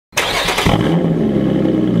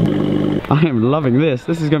I am loving this.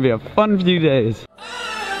 This is going to be a fun few days.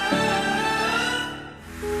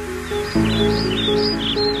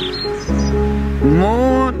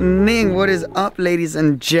 Morning, what is up, ladies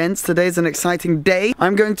and gents? Today's an exciting day.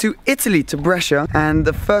 I'm going to Italy, to Brescia, and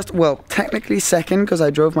the first, well, technically second, because I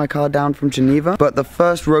drove my car down from Geneva, but the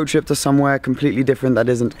first road trip to somewhere completely different that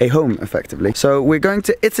isn't a home, effectively. So we're going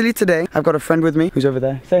to Italy today. I've got a friend with me who's over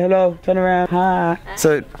there. Say hello, turn around, hi.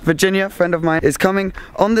 So Virginia, friend of mine, is coming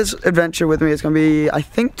on this adventure with me. It's going to be, I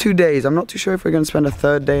think, 2 days. I'm not too sure if we're going to spend a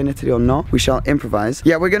third day in Italy or not. We shall improvise.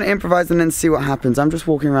 Yeah, we're going to improvise and then see what happens. I'm just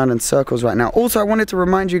walking around in circles right now. Also, I wanted to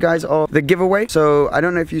remind you guys of the giveaway. So I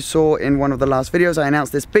don't know if you saw in one of the last videos, I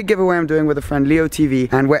announced this big giveaway I'm doing with a friend, Leo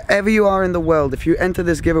TV, and wherever you are in the world, if you enter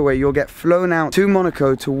this giveaway, you'll get flown out to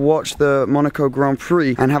Monaco to watch the Monaco Grand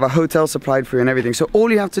Prix and have a hotel supplied for you and everything. So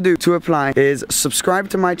all you have to do to apply is subscribe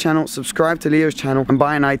to my channel, subscribe to Leo's channel, and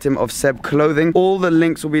buy an item of Seb clothing. All the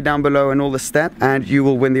links will be down below and all the steps, and you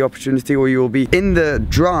will win the opportunity, or you will be in the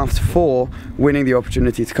draft for winning the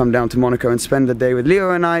opportunity to come down to Monaco and spend the day with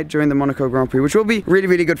Leo and I during the Monaco Grand Prix, which will be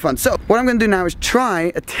really good fun. So what I'm going to do now is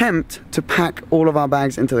attempt to pack all of our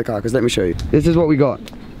bags into the car, because let me show you. This is what we got,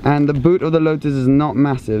 and the boot of the Lotus is not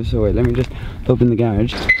massive, so wait, let me just open the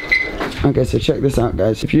garage. Okay, so check this out,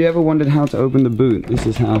 guys. If you ever wondered how to open the boot, this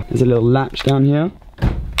is how. There's a little latch down here.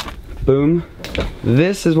 Boom.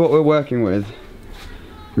 This is what we're working with.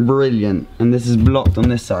 Brilliant. And this is blocked on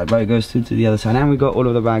this side, but it goes through to the other side, and we got all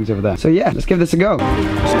of the bags over there. So yeah, let's give this a go.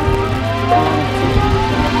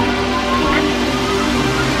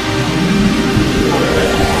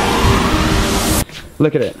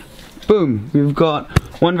 Look at it. Boom. We've got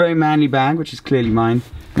one very manly bag, which is clearly mine.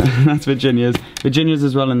 That's Virginia's. Virginia's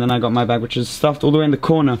as well, and then I got my bag, which is stuffed all the way in the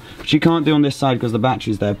corner, which you can't do on this side because the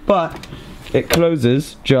battery's there. But it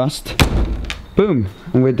closes just boom,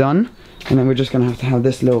 and we're done. And then we're just gonna have to have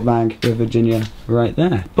this little bag with Virginia right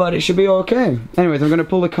there. But it should be okay. Anyways, I'm gonna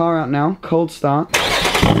pull the car out now. Cold start.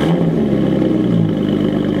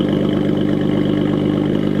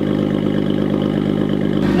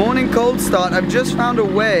 Morning cold start. I've just found a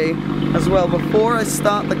way as well. Before I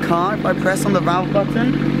start the car, if I press on the valve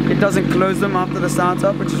button, it doesn't close them after the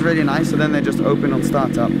startup, which is really nice. So then they just open on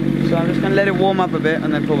startup. So I'm just gonna let it warm up a bit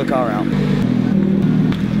and then pull the car out.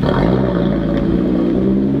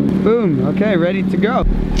 Boom, okay, ready to go.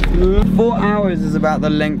 4 hours is about the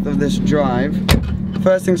length of this drive.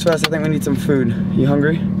 First things first, I think we need some food. You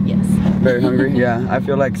hungry? Yes. Very hungry, yeah. I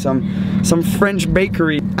feel like some French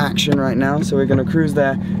bakery action right now. So we're gonna cruise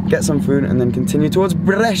there, get some food, and then continue towards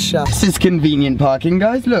Brescia. This is convenient parking,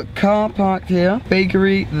 guys. Look, car parked here,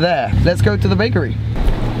 bakery there. Let's go to the bakery.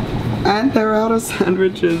 And they're out of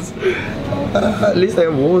sandwiches. At least they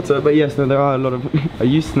have water, but yes, no, there are a lot of... Are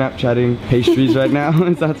you Snapchatting pastries right now?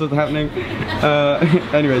 Is that what's happening?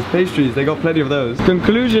 Anyways, pastries, they got plenty of those.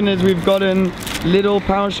 Conclusion is we've gotten little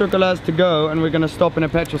pain au chocolats to go, and we're gonna stop in a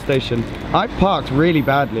petrol station. I parked really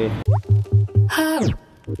badly.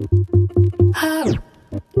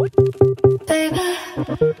 Baby,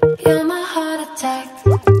 you're my heart attack.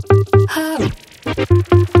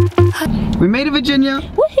 We made it, Virginia.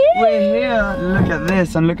 We're here. Look at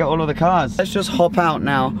this, and look at all of the cars. Let's just hop out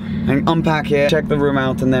now and unpack here, check the room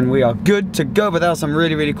out, and then we are good to go. But there are some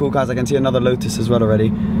really cool cars. I can see another Lotus as well already.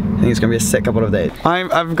 I think it's gonna be a sick couple of days.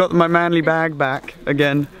 I've got my manly bag back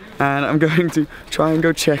again, and I'm going to try and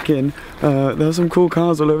go check in. There's some cool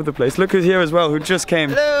cars all over the place. Look who's here as well, who just came.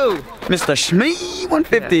 Hello! Mr. Shmee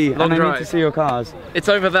 150. Yeah, long and I drive. need to see your cars. It's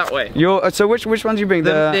over that way. So which ones you bring?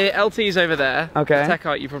 The LT's over there. Okay. The tech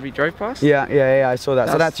art you probably drove past. Yeah, I saw that.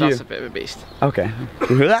 So that's you. That's a bit of a beast. Okay.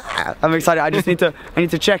 I'm excited. I just need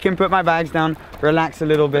to check in, put my bags down, relax a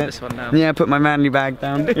little bit. Put this one down. Yeah, put my manly bag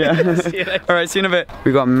down. Yeah. See you later. All right, see you in a bit.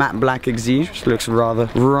 We got a matte black Exige, which looks rather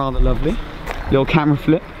lovely. Little camera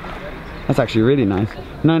flip. That's actually really nice.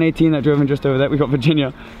 918 that drove in just over there. We got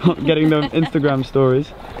Virginia getting them Instagram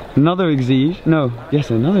stories. Another Exige. No,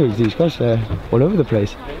 yes, another Exige. Gosh, they're all over the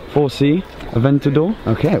place. 4C, Aventador.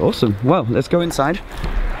 Okay, awesome. Well, let's go inside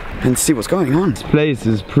and see what's going on. This place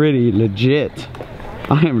is pretty legit.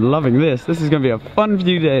 I am loving this. This is gonna be a fun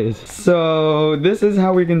few days. So this is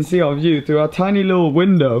how we can see our view through our tiny little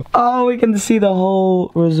window. Oh, we can see the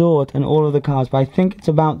whole resort and all of the cars, but I think it's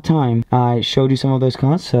about time I showed you some of those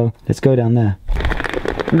cars, so let's go down there.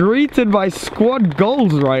 Greeted by squad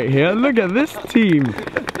goals right here. Look at this team.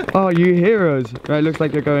 Oh, you heroes. Right, looks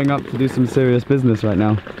like you're going up to do some serious business right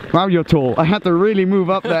now. Wow, you're tall. I had to really move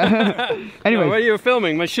up there. Anyway. Where are you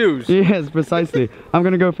filming? My shoes. Yes, precisely. I'm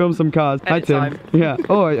gonna go film some cars. Hi, Tim. Anytime. Yeah.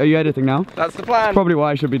 Oh, are you editing now? That's the plan. Probably what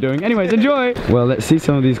I should be doing. Anyways, enjoy. Well, let's see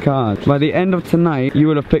some of these cars. By the end of tonight, you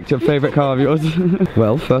will have picked your favorite car of yours.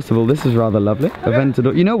 Well, first of all, this is rather lovely.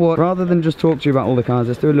 Aventador. You know what? Rather than just talk to you about all the cars,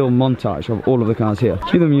 let's do a little montage of all of the cars here.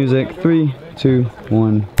 Cue the music. 3, 2,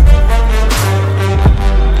 1.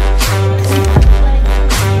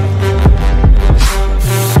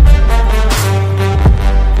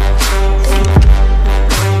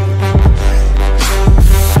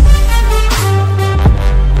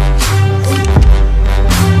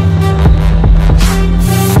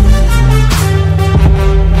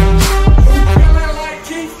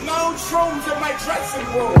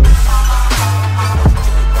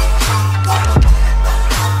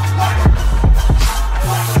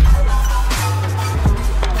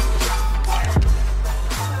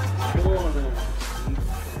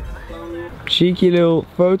 Cheeky little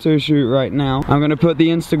photo shoot right now. I'm gonna put the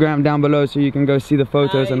Instagram down below so you can go see the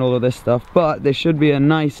photos and all of this stuff, but there should be a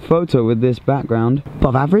nice photo with this background.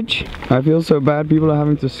 Above average? I feel so bad people are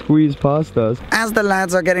having to squeeze past us. As the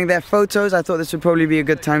lads are getting their photos, I thought this would probably be a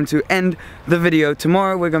good time to end the video.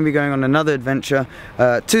 Tomorrow we're gonna be going on another adventure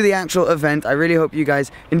to the actual event. I really hope you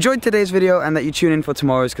guys enjoyed today's video and that you tune in for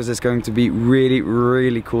tomorrow's, because it's going to be really,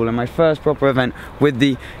 really cool and my first proper event with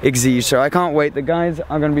the Exige. So I can't wait. The guys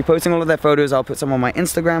are gonna be posting all of their photos. I'll put some on my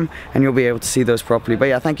Instagram and you'll be able to see those properly. But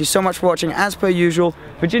yeah, thank you so much for watching. As per usual,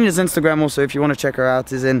 Virginia's Instagram also, if you want to check her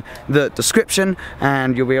out, is in the description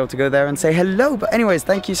and you'll be able to go there and say hello. But anyways,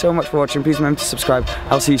 thank you so much for watching. Please remember to subscribe.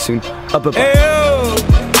 I'll see you soon. Bye-bye.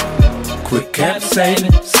 Quick cap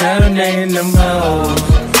saving, serenading them hoes.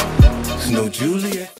 There's no Juliet.